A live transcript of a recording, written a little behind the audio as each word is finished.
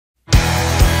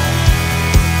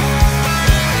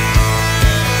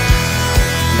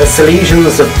The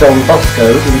Salesians of Bosco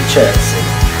in Chertsey,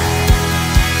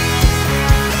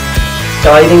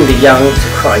 guiding the young to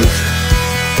Christ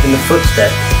in the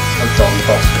footsteps of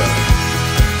Bosco.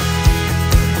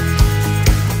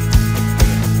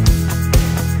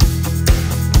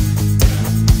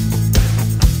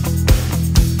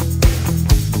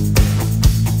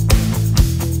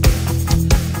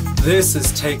 This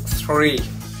is take 3.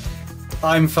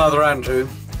 I'm Father Andrew.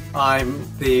 I'm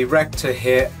the rector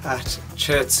here at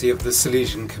Chertsey of the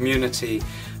Salesian community.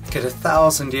 I get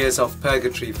 1,000 years off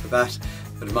purgatory for that,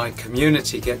 but my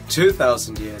community get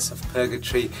 2,000 years of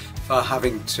purgatory for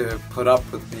having to put up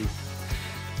with me.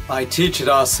 I teach at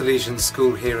our Salesian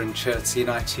school here in Chertsey and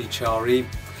I teach RE.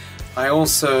 I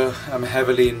also am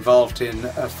heavily involved in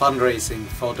fundraising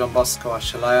for Bosco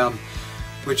Ashalayan,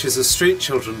 which is a street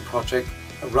children project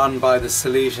run by the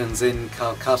Salesians in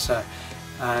Calcutta,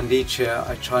 and each year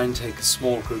I try and take a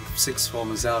small group of sixth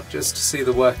formers out just to see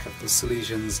the work of the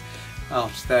Salesians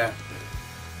out there.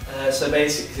 So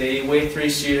basically we're 3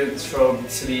 students from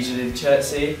Salesian in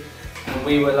Chertsey, and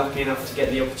we were lucky enough to get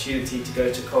the opportunity to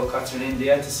go to Kolkata in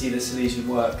India to see the Salesian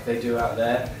work they do out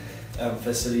there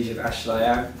for Salesian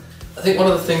Ashalayan. I think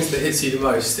one of the things that hits you the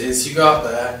most is you go out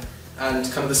there and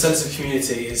kind of the sense of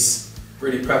community is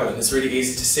really prevalent. It's really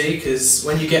easy to see because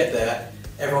when you get there,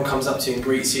 everyone comes up to you and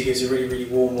greets you, gives you a really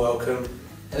warm welcome,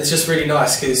 and it's just really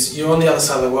nice because you're on the other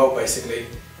side of the world basically,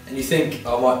 and you think,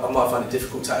 oh, I might find it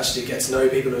difficult to actually get to know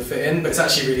people and fit in, but it's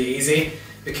actually really easy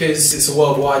because it's a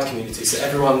worldwide community, so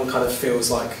everyone kind of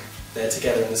feels like they're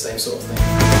together in the same sort of thing.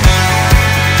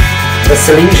 The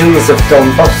Salesians of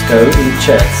Bosco in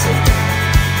Chertsey.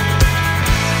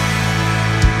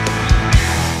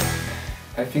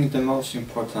 I think the most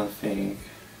important thing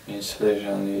in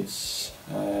Salesian is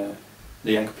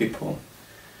the young people,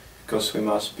 because we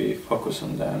must be focused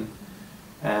on them,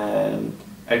 and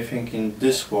I think in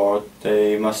this world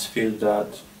they must feel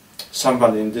that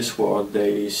somebody in this world,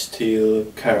 they still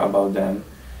care about them,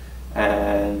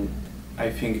 and I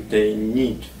think they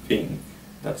need to think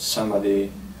that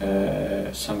somebody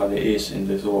is in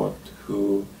this world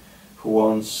who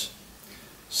wants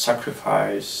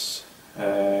sacrifice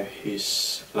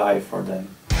his life for them.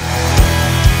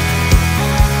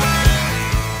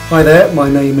 Hi there, my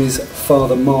name is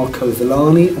Father Marco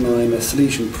Villani and I'm a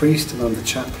Salesian priest and I'm the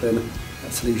chaplain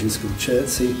at Salesian School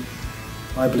Chertsey.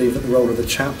 I believe that the role of the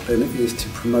chaplain is to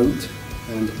promote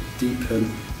and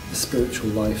deepen the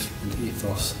spiritual life and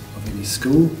ethos of any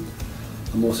school.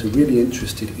 I'm also really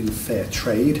interested in fair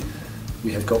trade.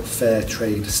 We have got fair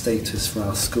trade status for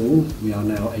our school. We are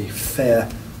now a fair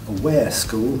aware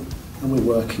school, and we're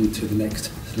working to the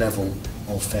next level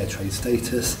of fair trade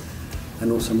status.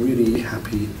 And also I'm really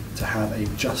happy to have a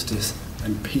justice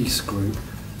and peace group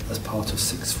as part of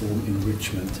sixth form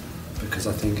enrichment, because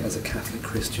I think as a Catholic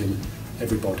Christian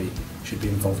everybody should be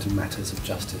involved in matters of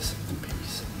justice and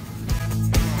peace.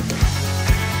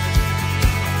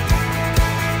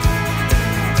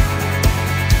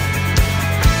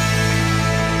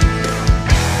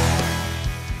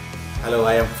 Hello,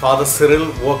 I am Father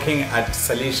Cyril, working at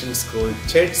Salesian School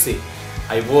Chertsey.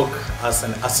 I work as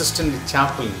an assistant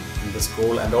chaplain in the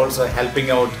school and also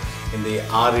helping out in the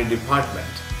RE department.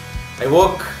 I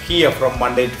work here from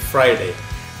Monday to Friday,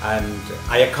 and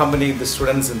I accompany the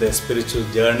students in their spiritual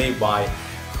journey by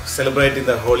celebrating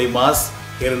the Holy Mass,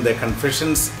 hearing their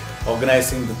confessions,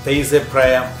 organizing the Thaise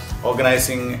prayer,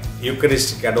 organizing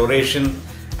Eucharistic adoration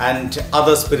and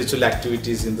other spiritual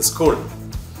activities in the school.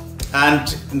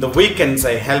 And in the weekends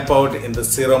I help out in the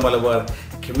Syro-Malabar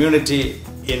community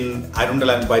in Arundel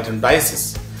and Byton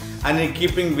Diocese. And in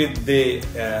keeping with the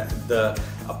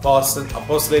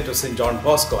apostolate of St. John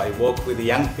Bosco, I work with the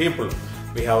young people.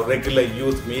 We have regular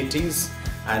youth meetings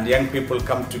and young people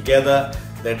come together,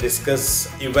 they discuss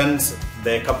events,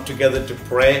 they come together to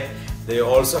pray. They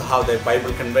also have their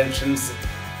Bible conventions,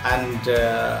 and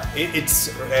it's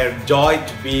a joy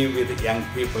to be with young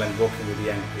people and working with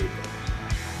young people.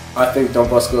 I think Don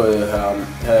Bosco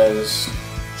has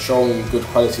shown good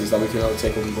qualities that we can all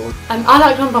take on board. I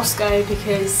like Don Bosco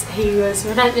because he was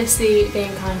relentlessly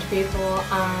being kind to people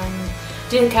and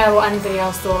didn't care what anybody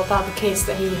else thought about the kids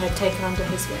that he had taken under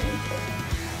his wing.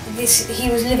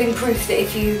 He was living proof that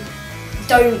if you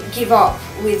don't give up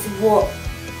with what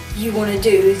you want to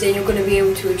do, then you're going to be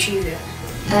able to achieve it.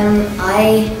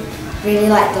 I really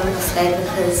liked Don Bosco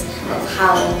because of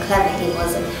how clever he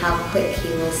was and how quick he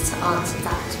was to answer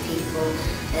back to people,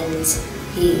 and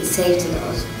he saved a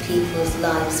lot of people's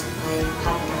lives by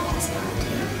having that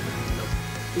personality.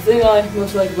 The thing I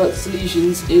most like about the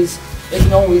Salesians is they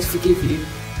can always forgive you.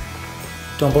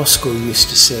 Don Bosco used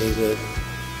to say that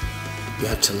you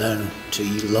had to learn to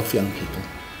love young people,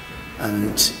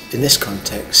 And in this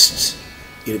context,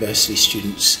 university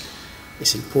students,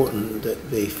 it's important that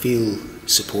they feel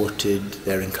supported,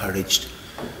 they're encouraged,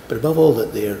 but above all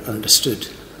that they're understood.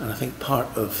 And I think part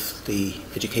of the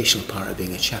educational part of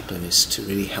being a chaplain is to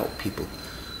really help people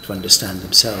to understand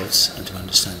themselves and to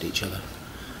understand each other.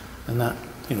 And that,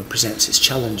 presents its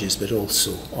challenges, but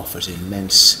also offers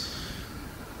immense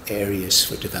areas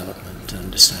for development and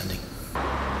understanding.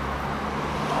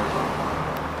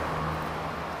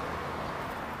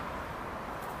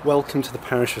 Welcome to the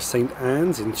parish of St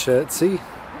Anne's in Chertsey.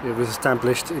 It was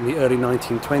established in the early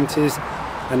 1920s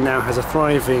and now has a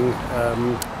thriving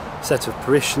set of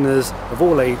parishioners of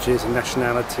all ages and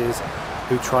nationalities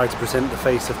who try to present the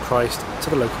face of Christ to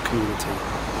the local community.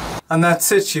 And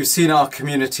that's it, you've seen our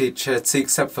community at Chertsey,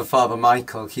 except for Father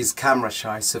Michael. He's camera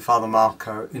shy, so Father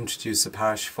Marco introduced the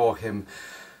parish for him.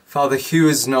 Father Hugh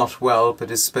is not well, but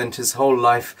has spent his whole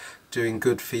life doing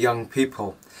good for young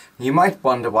people. You might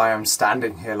wonder why I'm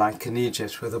standing here like an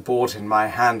Egypt with a board in my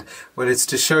hand. Well, it's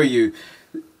to show you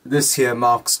this year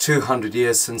marks 200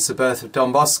 years since the birth of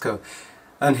Don Bosco,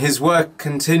 and his work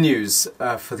continues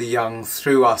for the young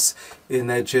through us in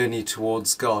their journey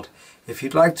towards God. If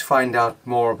you'd like to find out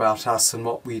more about us and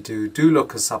what we do, do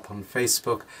look us up on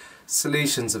Facebook,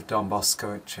 Salesians of Don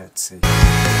Bosco at Chertsey.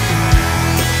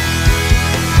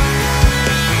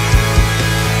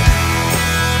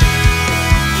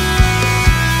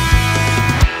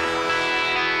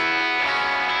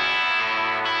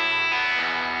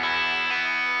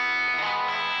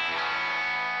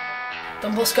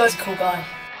 Don Bosco's a cool guy.